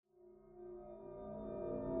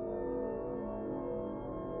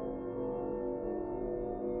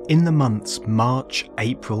In the months March,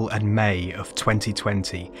 April and May of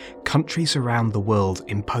 2020, countries around the world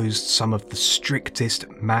imposed some of the strictest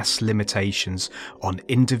mass limitations on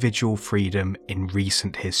individual freedom in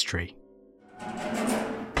recent history.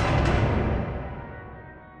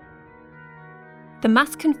 The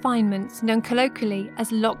mass confinements, known colloquially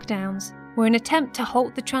as lockdowns, were an attempt to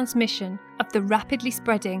halt the transmission of the rapidly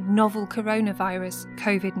spreading novel coronavirus,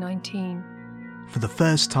 COVID-19. For the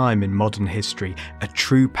first time in modern history, a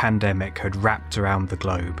true pandemic had wrapped around the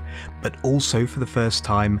globe, but also for the first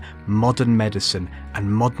time, modern medicine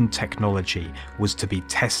and modern technology was to be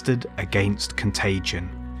tested against contagion.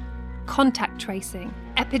 Contact tracing,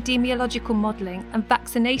 epidemiological modelling and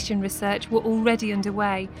vaccination research were already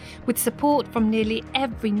underway, with support from nearly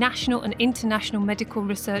every national and international medical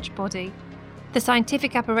research body. The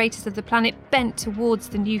scientific apparatus of the planet bent towards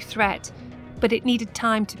the new threat, but it needed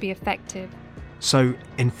time to be effective. So,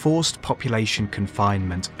 enforced population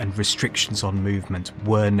confinement and restrictions on movement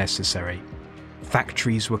were necessary.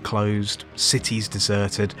 Factories were closed, cities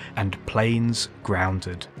deserted, and planes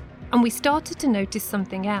grounded. And we started to notice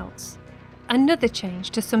something else. Another change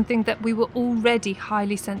to something that we were already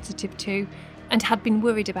highly sensitive to and had been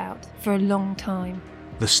worried about for a long time.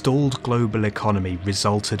 The stalled global economy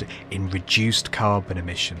resulted in reduced carbon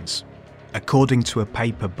emissions. According to a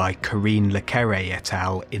paper by Corinne Lequerre et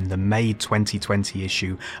al. In the May 2020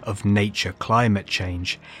 issue of Nature Climate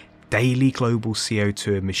Change, daily global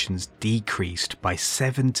CO2 emissions decreased by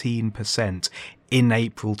 17% in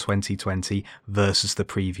April 2020 versus the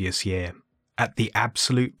previous year. At the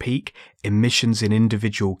absolute peak, emissions in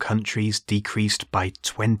individual countries decreased by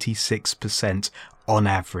 26% on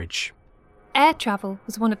average. Air travel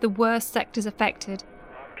was one of the worst sectors affected.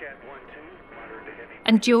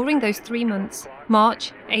 And during those 3 months,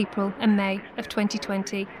 March, April and May of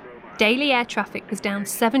 2020, daily air traffic was down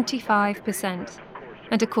 75%.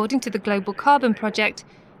 And according to the Global Carbon Project,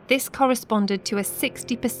 this corresponded to a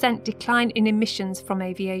 60% decline in emissions from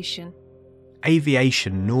aviation.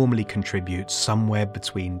 Aviation normally contributes somewhere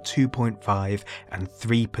between 2.5 and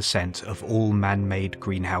 3% of all man-made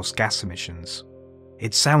greenhouse gas emissions.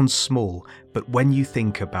 It sounds small, but when you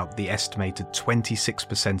think about the estimated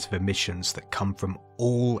 26% of emissions that come from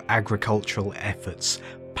all agricultural efforts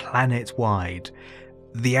planet-wide,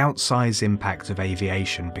 the outsized impact of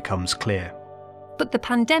aviation becomes clear. But the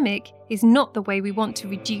pandemic is not the way we want to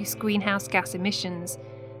reduce greenhouse gas emissions.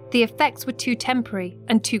 The effects were too temporary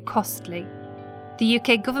and too costly. The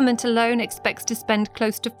UK government alone expects to spend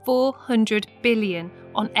close to £400 billion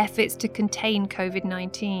on efforts to contain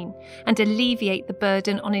COVID-19 and alleviate the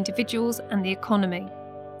burden on individuals and the economy.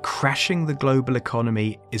 Crashing the global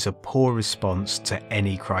economy is a poor response to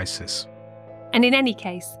any crisis. And in any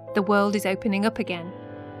case, the world is opening up again.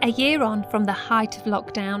 A year on from the height of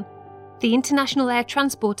lockdown, the International Air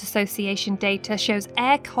Transport Association data shows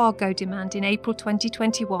air cargo demand in April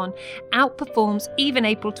 2021 outperforms even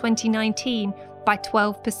April 2019 by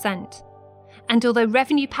 12%. And although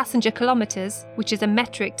revenue passenger kilometres, which is a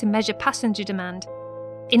metric to measure passenger demand,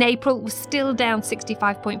 in April was still down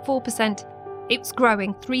 65.4%, it was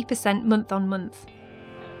growing 3% month on month.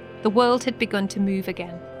 The world had begun to move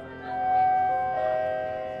again.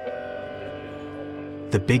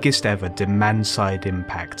 The biggest ever demand-side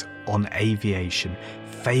impact on aviation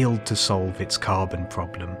failed to solve its carbon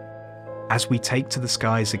problem. As we take to the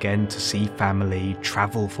skies again to see family,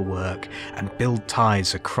 travel for work, and build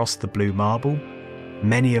ties across the blue marble,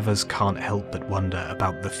 many of us can't help but wonder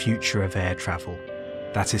about the future of air travel,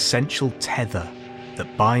 that essential tether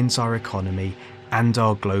that binds our economy and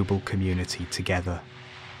our global community together.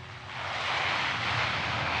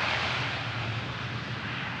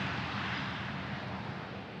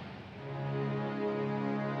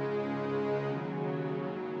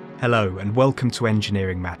 Hello and welcome to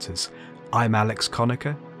Engineering Matters. I'm Alex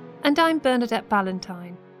Conacher. And I'm Bernadette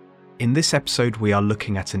Ballantyne. In this episode we are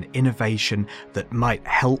looking at an innovation that might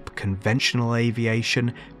help conventional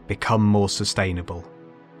aviation become more sustainable.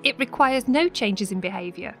 It requires no changes in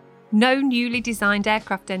behaviour, no newly designed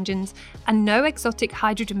aircraft engines, and no exotic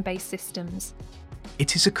hydrogen-based systems.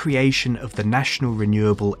 It is a creation of the National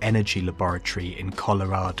Renewable Energy Laboratory in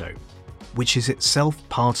Colorado, which is itself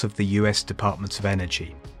part of the US Department of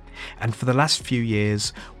Energy. And for the last few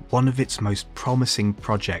years, one of its most promising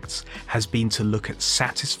projects has been to look at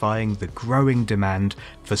satisfying the growing demand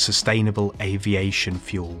for sustainable aviation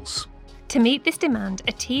fuels. To meet this demand,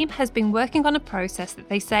 a team has been working on a process that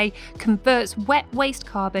they say converts wet waste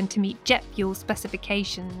carbon to meet jet fuel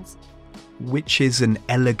specifications. Which is an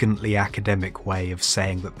elegantly academic way of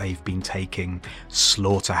saying that they've been taking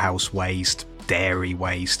slaughterhouse waste, dairy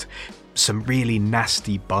waste, some really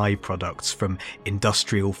nasty byproducts from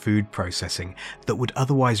industrial food processing that would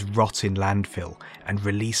otherwise rot in landfill and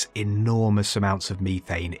release enormous amounts of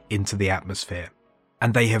methane into the atmosphere.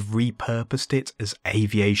 And they have repurposed it as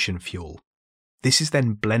aviation fuel. This is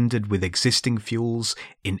then blended with existing fuels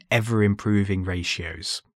in ever-improving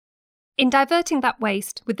ratios. In diverting that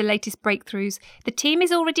waste with the latest breakthroughs, the team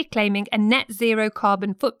is already claiming a net zero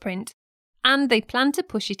carbon footprint, and they plan to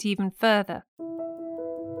push it even further.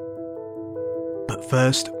 But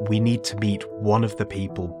first, we need to meet one of the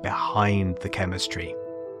people behind the chemistry.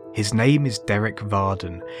 His name is Derek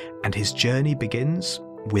Varden, and his journey begins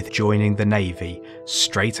with joining the Navy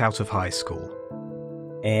straight out of high school.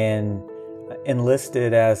 And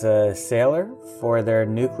enlisted as a sailor for their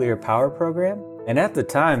nuclear power program. And at the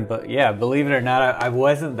time, believe it or not, I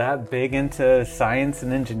wasn't that big into science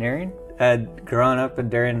and engineering. I'd grown up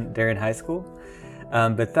during high school,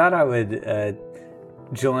 but thought I would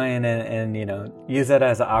join and use that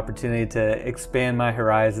as an opportunity to expand my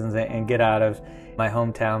horizons and get out of my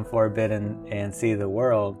hometown for a bit and see the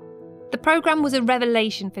world. The programme was a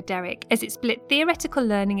revelation for Derek as it split theoretical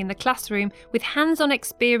learning in the classroom with hands-on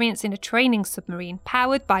experience in a training submarine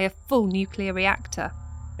powered by a full nuclear reactor.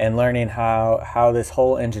 And learning how this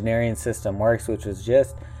whole engineering system works, which was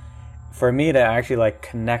just for me to actually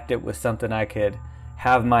connect it with something I could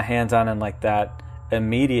have my hands on and that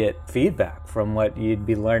immediate feedback from what you'd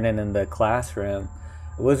be learning in the classroom.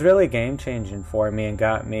 It was really game-changing for me and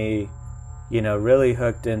got me, really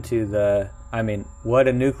hooked into what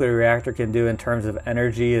a nuclear reactor can do in terms of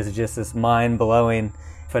energy is just this mind-blowing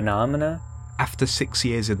phenomena. After 6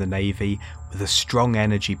 years in the Navy, with a strong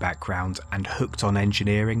energy background and hooked on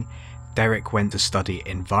engineering, Derek went to study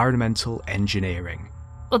environmental engineering.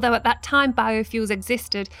 Although at that time biofuels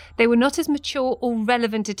existed, they were not as mature or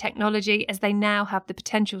relevant to technology as they now have the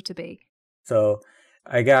potential to be. So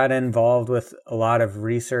I got involved with a lot of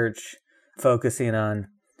research focusing on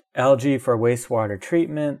algae for wastewater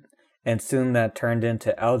treatment, and soon that turned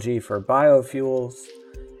into algae for biofuels,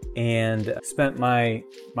 and spent my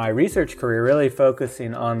research career really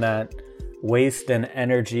focusing on that waste and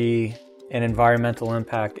energy and environmental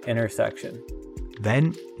impact intersection.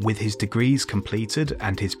 Then, with his degrees completed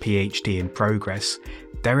and his PhD in progress,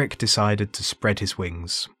 Derek decided to spread his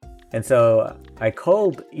wings. And so I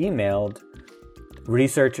cold emailed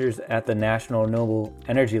researchers at the National Renewable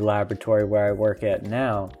Energy Laboratory where I work at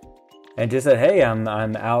now, and just said, hey, I'm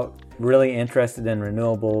out really interested in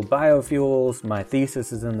renewable biofuels. My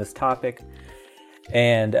thesis is in this topic.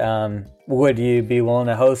 And would you be willing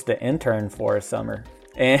to host an intern for a summer?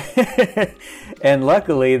 And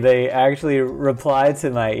luckily, they actually replied to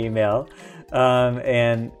my email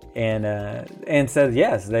and said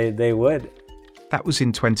yes, they would. That was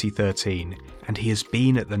in 2013, and he has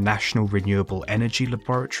been at the National Renewable Energy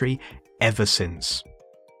Laboratory ever since,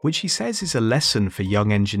 which he says is a lesson for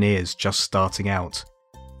young engineers just starting out.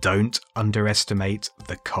 Don't underestimate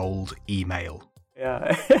the cold email.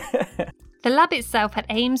 Yeah. The lab itself had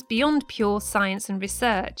aims beyond pure science and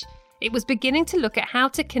research. It was beginning to look at how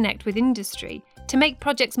to connect with industry, to make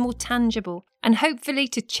projects more tangible, and hopefully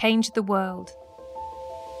to change the world.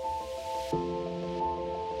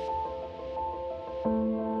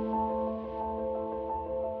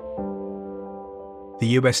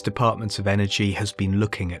 The US Department of Energy has been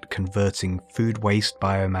looking at converting food waste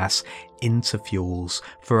biomass into fuels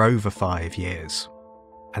for over 5 years.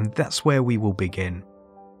 And that's where we will begin,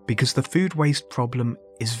 because the food waste problem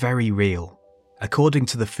is very real. According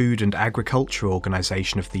to the Food and Agriculture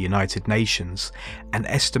Organization of the United Nations, an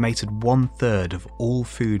estimated 1/3 of all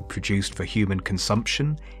food produced for human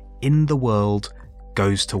consumption in the world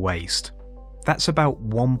goes to waste. That's about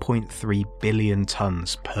 1.3 billion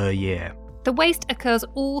tonnes per year. The waste occurs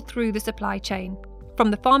all through the supply chain, from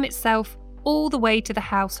the farm itself all the way to the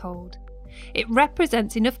household. It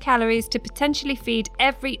represents enough calories to potentially feed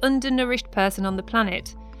every undernourished person on the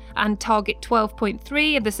planet, and Target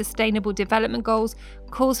 12.3 of the Sustainable Development Goals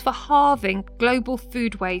calls for halving global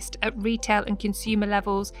food waste at retail and consumer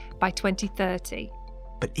levels by 2030.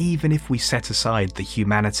 But even if we set aside the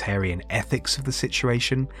humanitarian ethics of the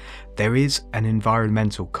situation, there is an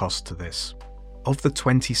environmental cost to this. Of the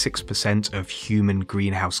 26% of human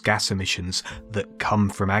greenhouse gas emissions that come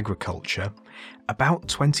from agriculture, about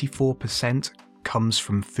 24% comes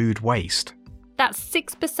from food waste. That's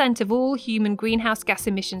 6% of all human greenhouse gas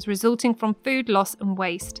emissions resulting from food loss and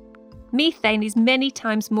waste. Methane is many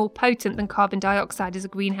times more potent than carbon dioxide as a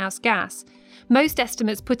greenhouse gas, most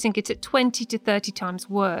estimates putting it at 20 to 30 times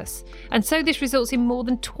worse, and so this results in more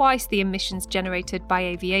than twice the emissions generated by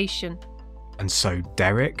aviation. And so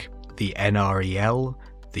Derek, the NREL,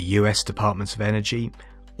 the US Department of Energy,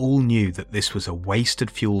 all knew that this was a wasted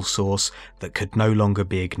fuel source that could no longer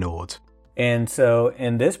be ignored. And so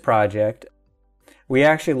in this project, we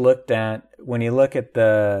actually looked at, when you look at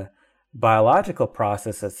the biological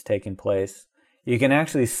process that's taking place, you can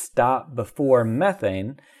actually stop before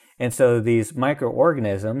methane. And so these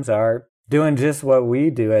microorganisms are doing just what we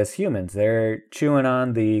do as humans. They're chewing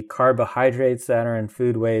on the carbohydrates that are in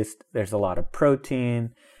food waste. There's a lot of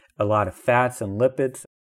protein, a lot of fats and lipids.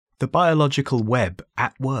 The biological web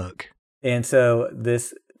at work. And so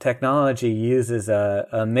this technology uses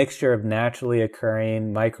a mixture of naturally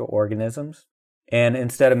occurring microorganisms. And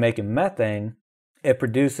instead of making methane, it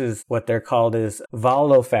produces what they're called as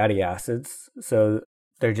volatile fatty acids. So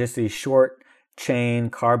they're just these short chain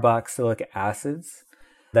carboxylic acids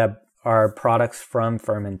that are products from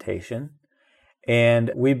fermentation.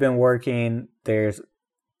 And we've been working, there's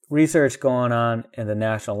research going on in the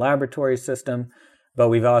National Laboratory System, but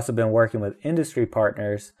we've also been working with industry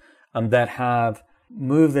partners that have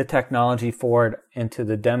moved the technology forward into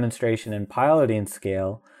the demonstration and piloting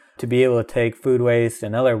scale to be able to take food waste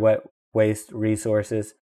and other wet waste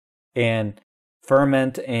resources and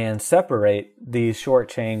ferment and separate these short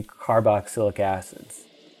chain carboxylic acids.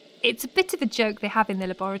 It's a bit of a joke they have in the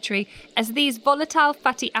laboratory, as these volatile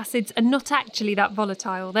fatty acids are not actually that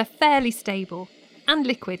volatile. They're fairly stable and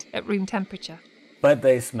liquid at room temperature. But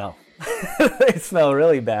they smell. They smell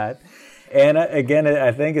really bad. And again,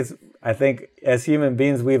 I think as human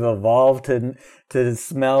beings, we've evolved to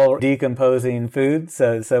smell decomposing food.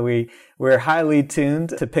 So we're highly tuned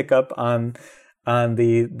to pick up on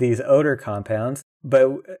these odor compounds.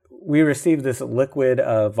 But we received this liquid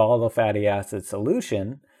volatile fatty acid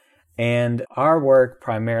solution. And our work,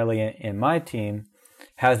 primarily in my team,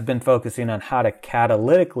 has been focusing on how to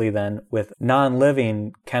catalytically then, with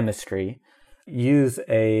non-living chemistry, use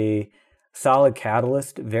a solid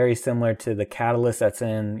catalyst very similar to the catalyst that's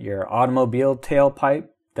in your automobile tailpipe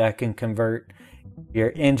that can convert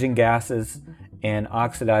your engine gases and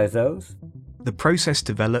oxidize those. The process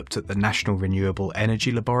developed at the National Renewable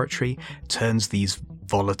Energy Laboratory turns these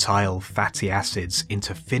volatile fatty acids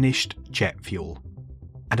into finished jet fuel.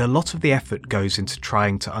 And a lot of the effort goes into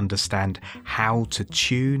trying to understand how to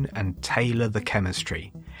tune and tailor the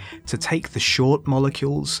chemistry, to take the short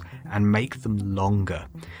molecules and make them longer,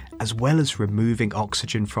 as well as removing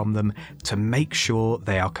oxygen from them to make sure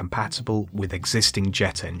they are compatible with existing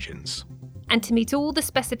jet engines. And to meet all the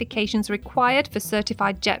specifications required for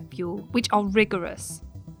certified jet fuel, which are rigorous.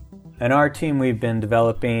 In our team, we've been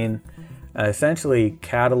developing essentially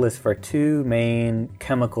catalysts for two main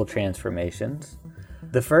chemical transformations.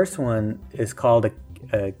 The first one is called a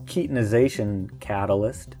ketonization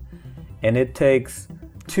catalyst, and it takes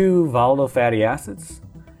two volatile fatty acids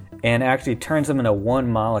and actually turns them into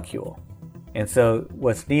one molecule. And so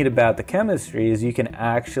what's neat about the chemistry is you can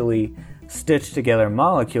actually stitch together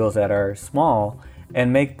molecules that are small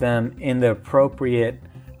and make them in the appropriate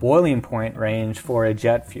boiling point range for a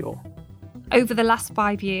jet fuel. Over the last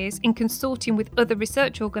 5 years, in consortium with other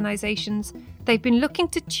research organisations, they've been looking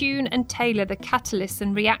to tune and tailor the catalysts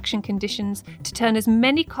and reaction conditions to turn as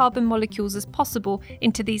many carbon molecules as possible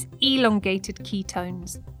into these elongated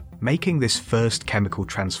ketones. Making this first chemical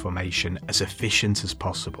transformation as efficient as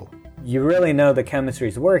possible. You really know the chemistry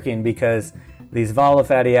is working because these volatile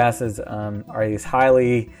fatty acids are these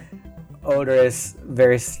highly odorous,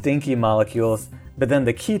 very stinky molecules, but then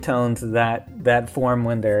the ketones that form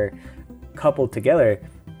when they're coupled together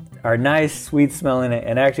are nice, sweet smelling,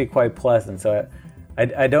 and actually quite pleasant. So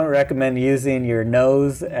I don't recommend using your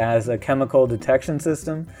nose as a chemical detection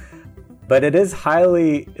system, but it has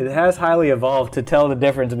highly evolved to tell the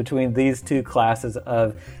difference between these two classes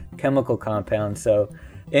of chemical compounds. So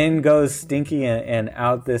in goes stinky, and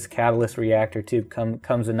out this catalyst reactor tube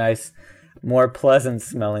comes a nice, more pleasant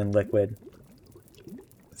smelling liquid.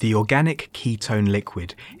 The organic ketone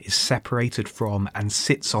liquid is separated from and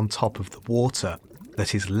sits on top of the water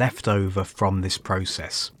that is left over from this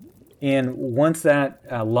process. And once that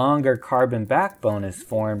longer carbon backbone is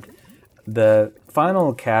formed, the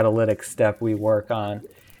final catalytic step we work on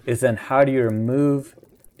is then how do you remove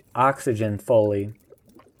oxygen fully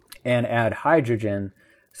and add hydrogen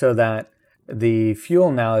so that the fuel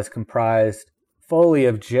now is comprised fully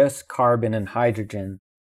of just carbon and hydrogen.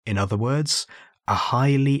 In other words, a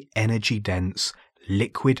highly energy-dense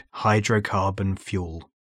liquid hydrocarbon fuel.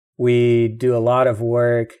 We do a lot of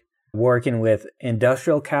work working with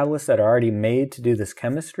industrial catalysts that are already made to do this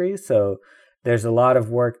chemistry. So there's a lot of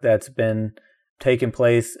work that's been taking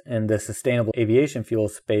place in the sustainable aviation fuel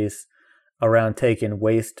space around taking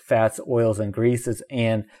waste fats, oils, and greases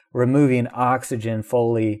and removing oxygen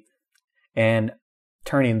fully and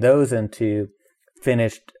turning those into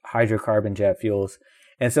finished hydrocarbon jet fuels.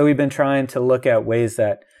 And so we've been trying to look at ways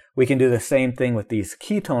that we can do the same thing with these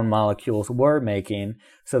ketone molecules we're making,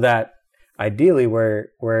 so that ideally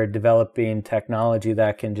we're developing technology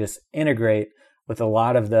that can just integrate with a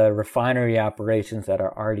lot of the refinery operations that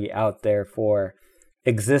are already out there for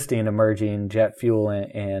existing emerging jet fuel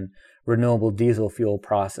and renewable diesel fuel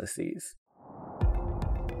processes.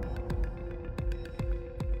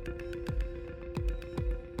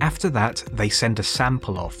 After that, they send a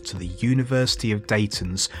sample off to the University of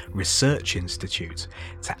Dayton's Research Institute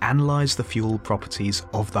to analyse the fuel properties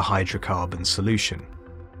of the hydrocarbon solution.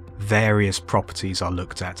 Various properties are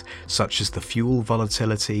looked at, such as the fuel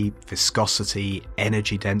volatility, viscosity,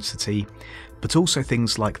 energy density, but also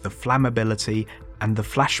things like the flammability and the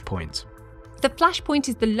flash point. The flash point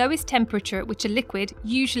is the lowest temperature at which a liquid,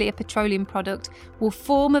 usually a petroleum product, will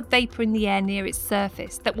form a vapour in the air near its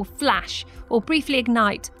surface that will flash or briefly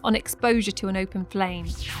ignite on exposure to an open flame.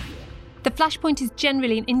 The flash point is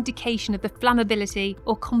generally an indication of the flammability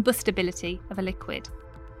or combustibility of a liquid.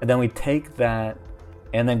 And then we take that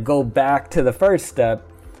and then go back to the first step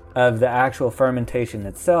of the actual fermentation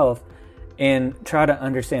itself and try to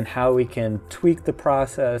understand how we can tweak the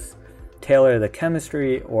process, tailor the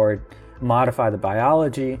chemistry, or modify the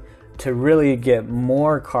biology to really get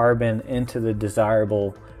more carbon into the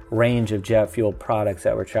desirable range of jet fuel products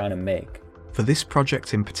that we're trying to make. For this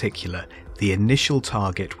project in particular, the initial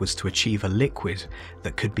target was to achieve a liquid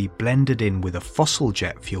that could be blended in with a fossil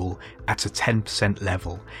jet fuel at a 10%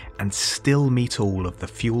 level and still meet all of the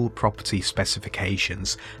fuel property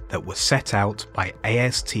specifications that were set out by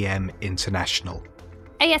ASTM International.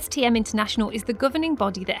 ASTM International is the governing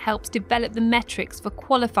body that helps develop the metrics for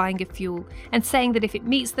qualifying a fuel and saying that if it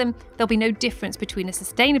meets them, there'll be no difference between a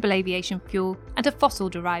sustainable aviation fuel and a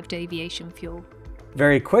fossil-derived aviation fuel.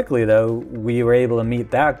 Very quickly, though, we were able to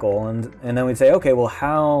meet that goal, and then we'd say, okay, well,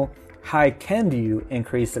 how high can you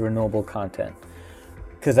increase the renewable content?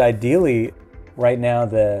 Because ideally, right now,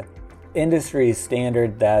 the industry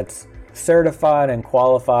standard that's certified and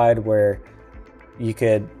qualified where you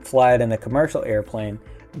could fly it in a commercial airplane,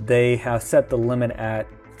 they have set the limit at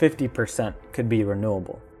 50% could be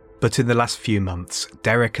renewable. But in the last few months,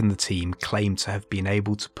 Derek and the team claim to have been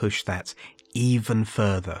able to push that even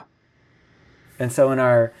further. And so in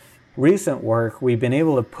our recent work, we've been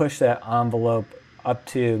able to push that envelope up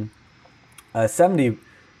to a 70%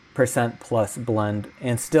 plus blend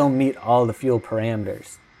and still meet all the fuel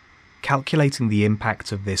parameters. Calculating the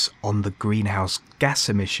impact of this on the greenhouse gas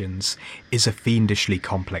emissions is a fiendishly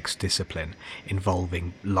complex discipline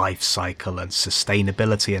involving life cycle and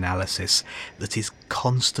sustainability analysis that is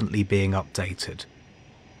constantly being updated.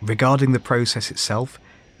 Regarding the process itself,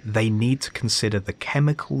 they need to consider the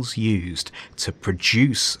chemicals used to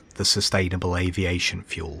produce the sustainable aviation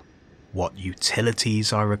fuel, what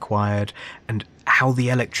utilities are required, and how the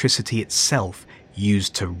electricity itself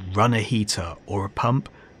used to run a heater or a pump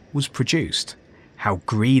was produced, how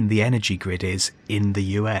green the energy grid is in the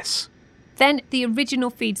US. Then the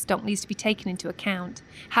original feedstock needs to be taken into account,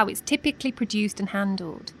 how it's typically produced and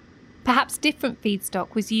handled. Perhaps different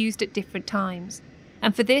feedstock was used at different times.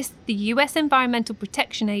 And for this, the US Environmental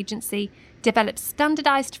Protection Agency develops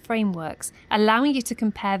standardized frameworks allowing you to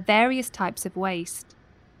compare various types of waste.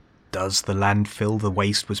 Does the landfill the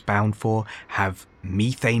waste was bound for have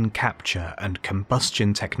methane capture and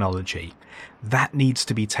combustion technology? That needs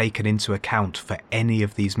to be taken into account for any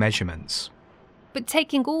of these measurements. But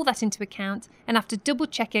taking all that into account, and after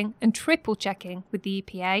double-checking and triple-checking with the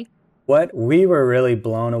EPA, what we were really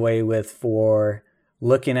blown away with for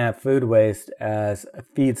looking at food waste as a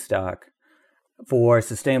feedstock for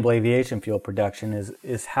sustainable aviation fuel production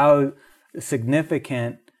is how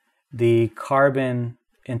significant the carbon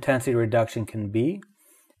intensity reduction can be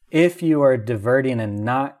if you are diverting and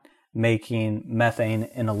not making methane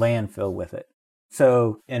in a landfill with it.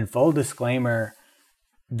 So, in full disclaimer,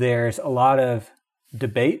 there's a lot of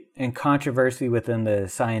debate and controversy within the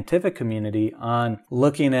scientific community on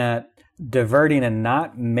looking at diverting and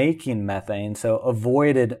not making methane, so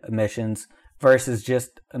avoided emissions versus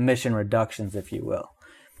just emission reductions, if you will.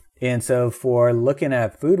 And so for looking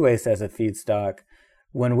at food waste as a feedstock,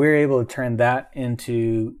 when we're able to turn that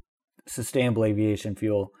into sustainable aviation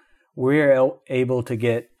fuel, we're able to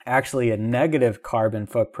get actually a negative carbon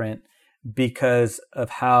footprint because of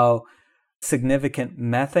how significant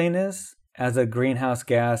methane is as a greenhouse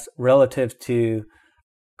gas relative to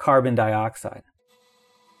carbon dioxide.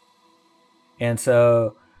 And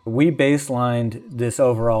so we baselined this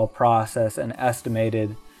overall process and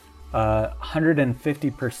estimated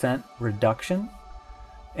 150% reduction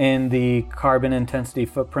in the carbon intensity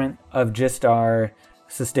footprint of just our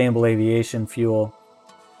sustainable aviation fuel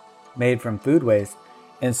made from food waste.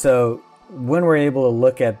 And so when we're able to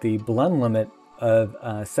look at the blend limit of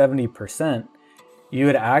 70%, you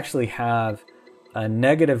would actually have a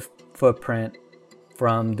negative footprint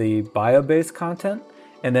from the bio-based content.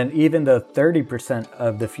 And then even though 30%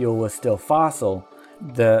 of the fuel was still fossil,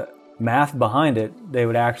 the math behind it, they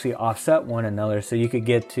would actually offset one another. So you could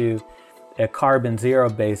get to a carbon zero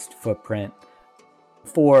based footprint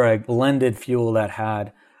for a blended fuel that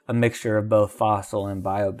had a mixture of both fossil and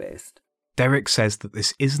bio-based. Derek says that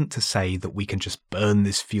this isn't to say that we can just burn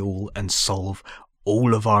this fuel and solve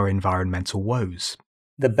all of our environmental woes.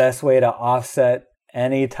 The best way to offset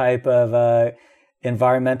any type of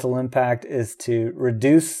environmental impact is to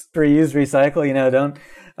reduce, reuse, recycle.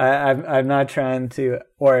 I'm not trying to,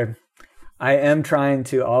 or I am trying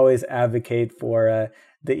to always advocate for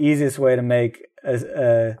the easiest way to make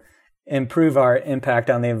improve our impact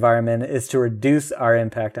on the environment is to reduce our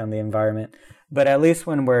impact on the environment. But at least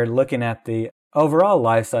when we're looking at the overall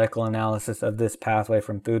life cycle analysis of this pathway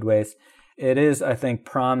from food waste, it is, I think,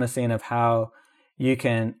 promising of how you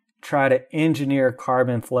can try to engineer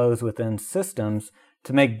carbon flows within systems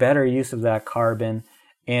to make better use of that carbon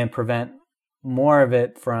and prevent more of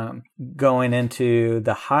it from going into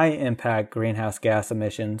the high impact greenhouse gas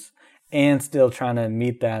emissions, and still trying to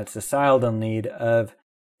meet that societal need of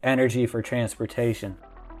energy for transportation.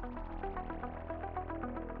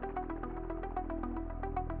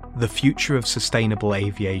 The future of sustainable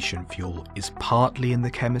aviation fuel is partly in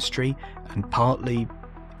the chemistry and partly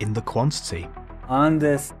in the quantity. On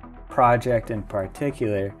this project in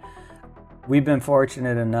particular, we've been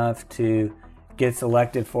fortunate enough to get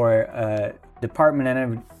selected for a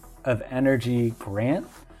Department of Energy grant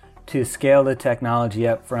to scale the technology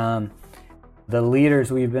up from the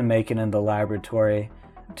liters we've been making in the laboratory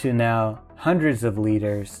to now hundreds of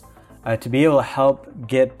liters, to be able to help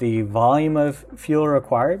get the volume of fuel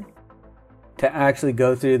required to actually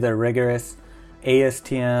go through the rigorous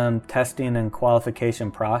ASTM testing and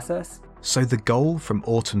qualification process. So the goal from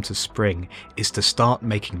autumn to spring is to start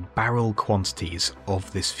making barrel quantities of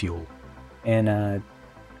this fuel. And I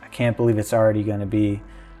can't believe it's already going to be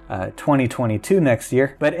 2022 next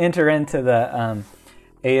year, but enter into the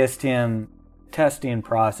ASTM testing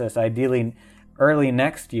process, ideally early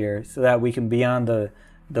next year, so that we can be on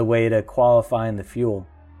the way to qualifying the fuel.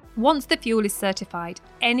 Once the fuel is certified,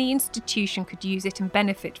 any institution could use it and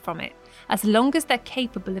benefit from it, as long as they're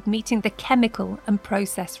capable of meeting the chemical and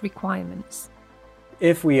process requirements.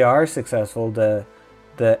 If we are successful, the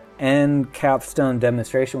end capstone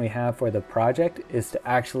demonstration we have for the project is to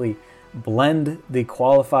actually blend the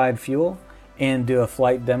qualified fuel and do a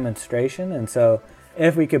flight demonstration. And so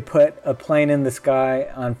if we could put a plane in the sky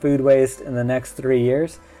on food waste in the next 3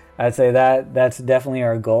 years, I'd say that's definitely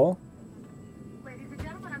our goal.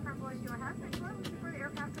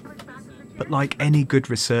 But like any good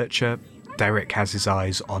researcher, Derek has his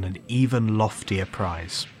eyes on an even loftier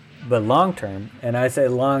prize. But long term, and I say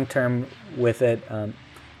long term with it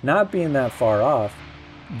not being that far off,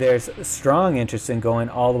 there's strong interest in going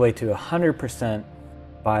all the way to 100%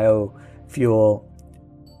 biofuel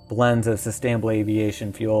blends of sustainable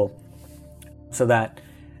aviation fuel, so that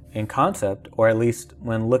in concept, or at least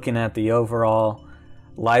when looking at the overall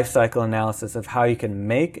life cycle analysis of how you can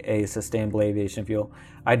make a sustainable aviation fuel,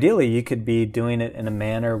 ideally you could be doing it in a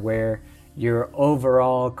manner where your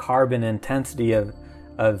overall carbon intensity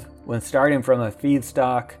of when starting from a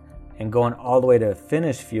feedstock and going all the way to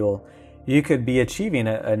finished fuel, you could be achieving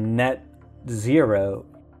a net zero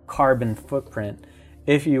carbon footprint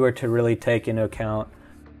if you were to really take into account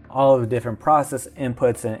all of the different process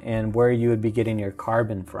inputs and where you would be getting your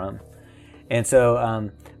carbon from. And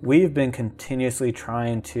so we've been continuously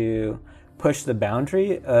trying to push the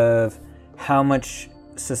boundary of how much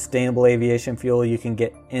sustainable aviation fuel you can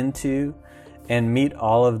get into and meet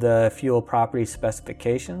all of the fuel property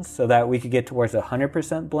specifications so that we could get towards a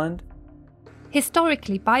 100% blend.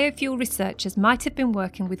 Historically, biofuel researchers might have been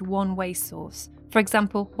working with one waste source, for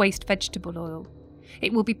example, waste vegetable oil.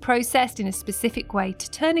 It will be processed in a specific way to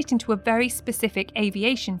turn it into a very specific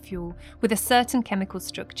aviation fuel with a certain chemical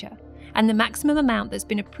structure, and the maximum amount that's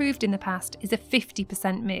been approved in the past is a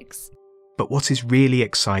 50% mix. But what is really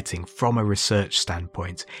exciting from a research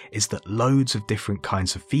standpoint is that loads of different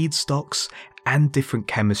kinds of feedstocks and different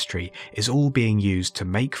chemistry is all being used to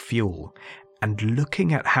make fuel, and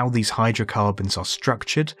looking at how these hydrocarbons are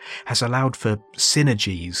structured has allowed for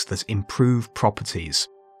synergies that improve properties,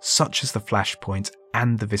 such as the flash point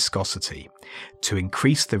and the viscosity, to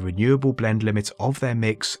increase the renewable blend limit of their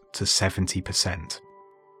mix to 70%.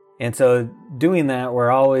 And so doing that,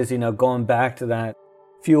 we're always, going back to that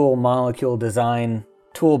fuel molecule design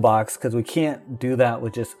toolbox, because we can't do that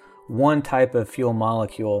with just one type of fuel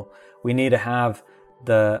molecule. We need to have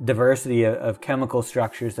the diversity of chemical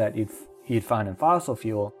structures that you'd find in fossil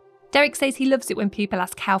fuel. Derek says he loves it when people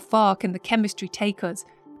ask how far can the chemistry take us,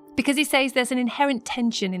 because he says there's an inherent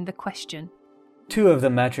tension in the question. Two of the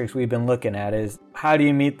metrics we've been looking at is how do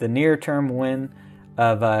you meet the near-term win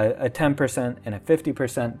of a 10% and a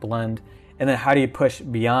 50% blend, and then how do you push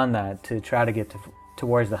beyond that to try to get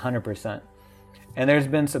towards the 100%. And there's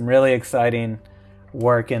been some really exciting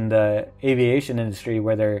work in the aviation industry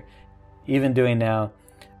where they're even doing now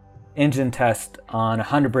engine tests on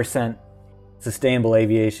 100% sustainable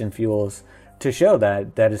aviation fuels to show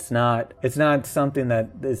that it's not something that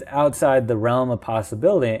is outside the realm of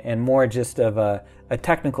possibility, and more just of a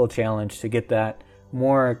technical challenge to get that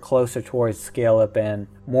more closer towards scale up and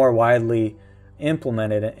more widely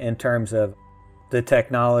implemented in terms of the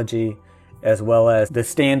technology as well as the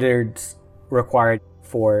standards required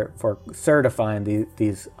for certifying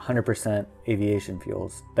these 100% aviation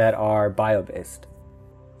fuels that are bio-based.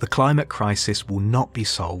 The climate crisis will not be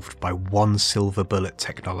solved by one silver bullet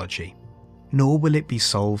technology, nor will it be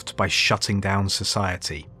solved by shutting down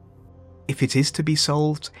society. If it is to be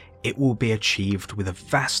solved, it will be achieved with a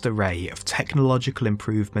vast array of technological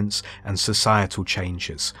improvements and societal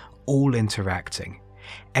changes, all interacting.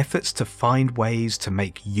 Efforts to find ways to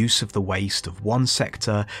make use of the waste of one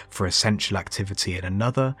sector for essential activity in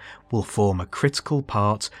another will form a critical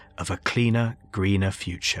part of a cleaner, greener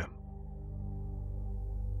future.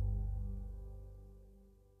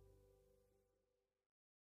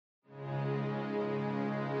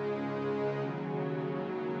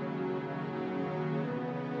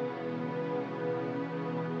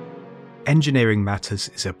 Engineering Matters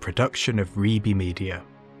is a production of Reby Media.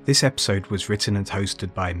 This episode was written and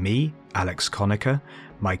hosted by me, Alex Conacher.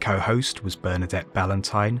 My co-host was Bernadette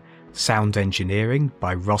Ballantyne. Sound engineering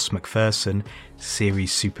by Ross McPherson.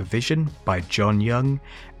 Series supervision by John Young.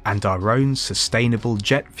 And our own sustainable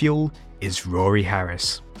jet fuel is Rory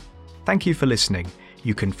Harris. Thank you for listening.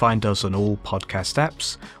 You can find us on all podcast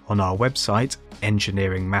apps, on our website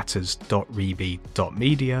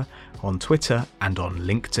engineeringmatters.reby.media, on Twitter and on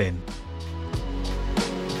LinkedIn.